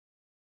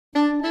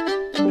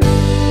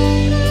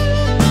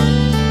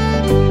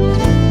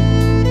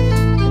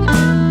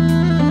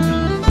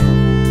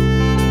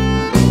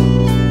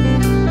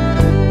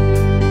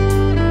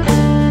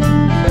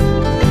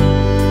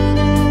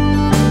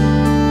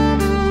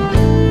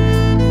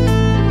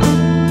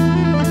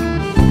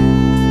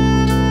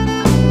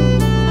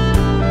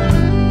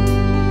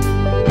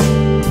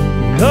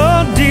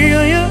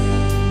Delia,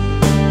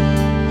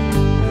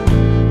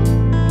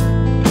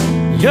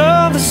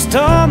 you're the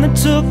storm that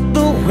took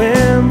the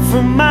wind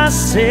from my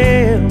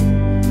sail.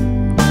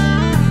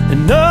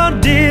 And oh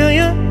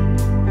Delia,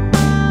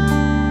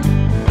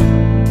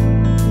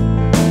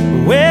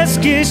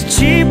 whiskey's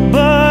cheap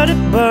but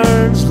it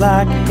burns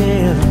like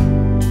hell.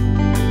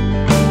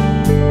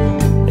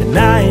 And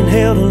I ain't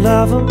held a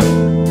lover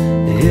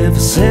ever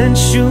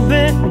since you've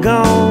been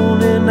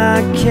gone, and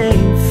I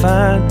can't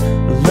find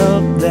a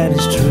love that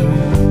is true.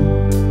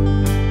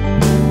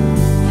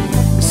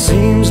 It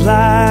seems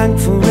like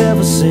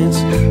forever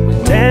since we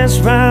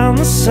danced round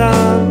the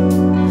sun,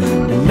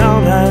 and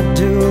all I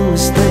do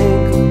is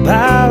think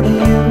about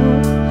you.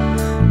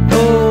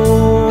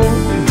 Oh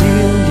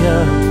Delia,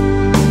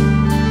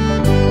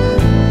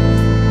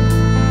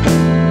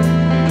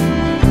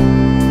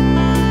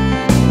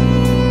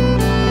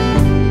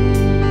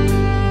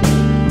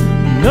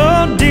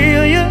 no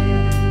Delia,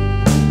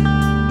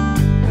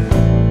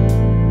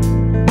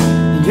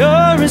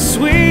 you're as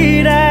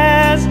sweet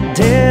as a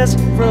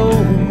desert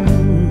rose.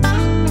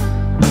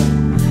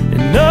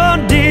 And no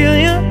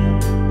Delia,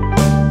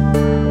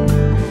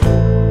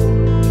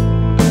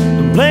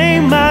 I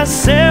blame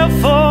myself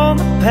for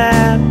the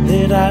path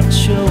that I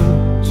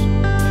chose,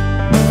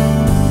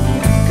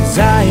 'cause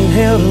I ain't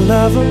held a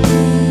lover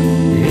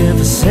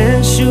ever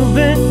since you've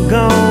been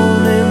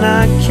gone, and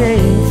I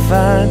can't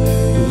find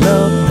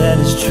love that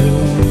is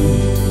true.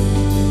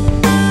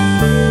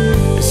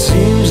 It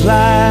seems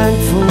like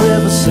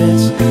forever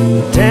since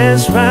we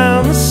danced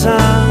round the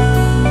sun,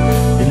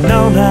 and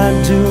all I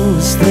do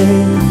is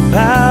think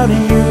about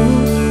you.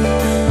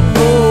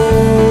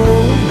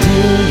 Oh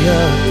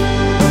Delia,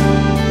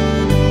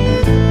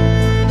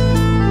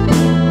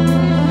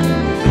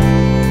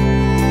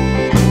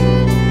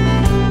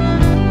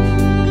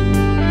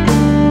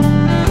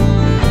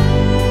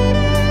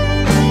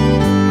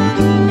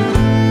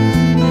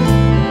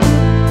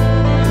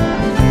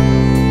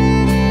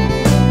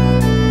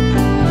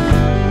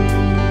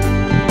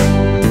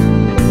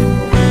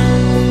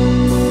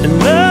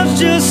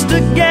 just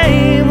a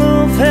game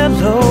of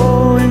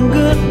hello and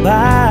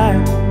goodbye.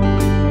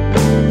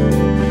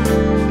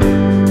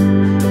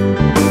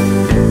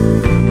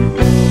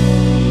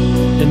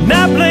 And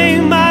I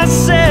blame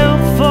myself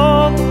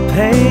for the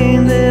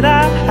pain that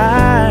I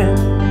hide.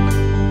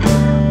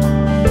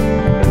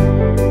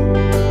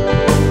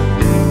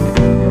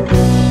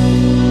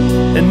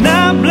 And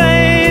I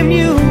blame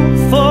you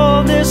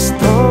for this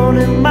thorn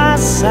in my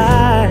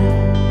side.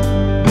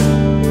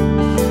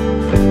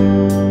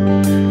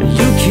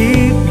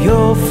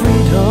 Your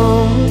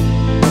freedom,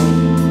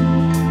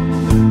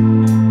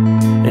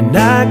 and I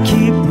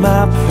keep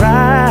my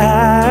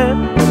pride.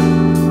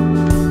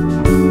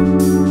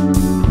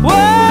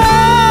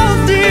 Whoa,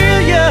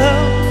 Delia,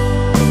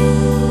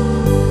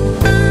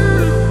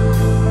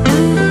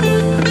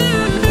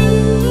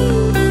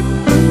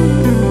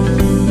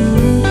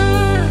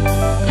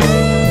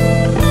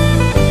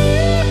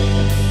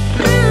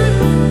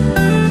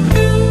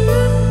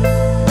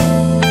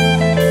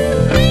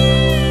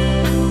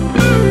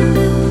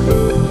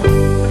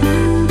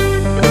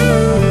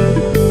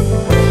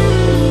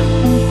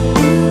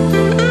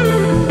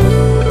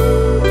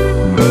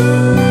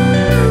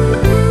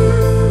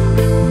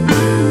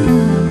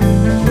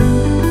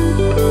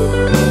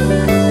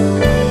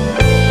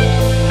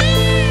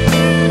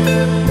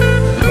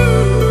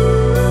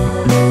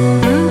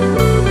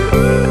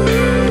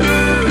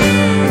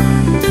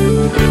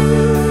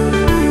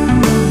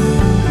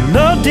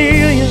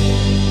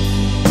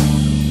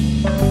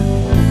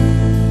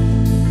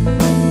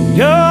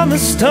 you're the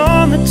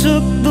storm that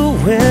took the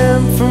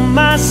wind from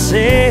my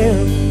sail.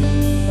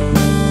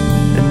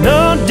 And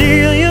no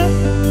Delia,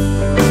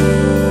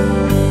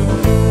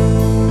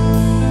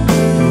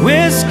 the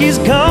whiskey's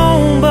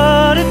gone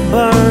but it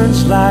burns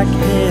like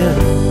hell.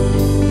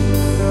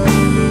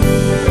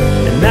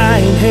 And I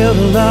ain't held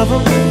a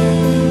lover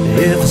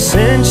ever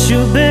since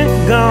you've been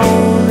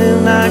gone,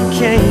 and I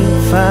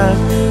can't find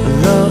a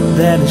love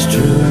that is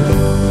true.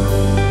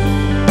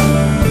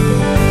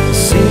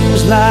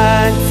 Seems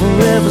like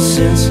forever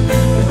since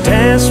we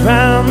danced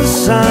round the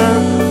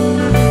sun,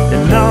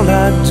 and all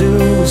I do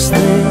is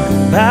think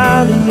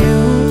about you.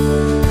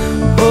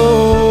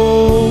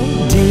 Oh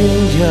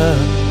Delia.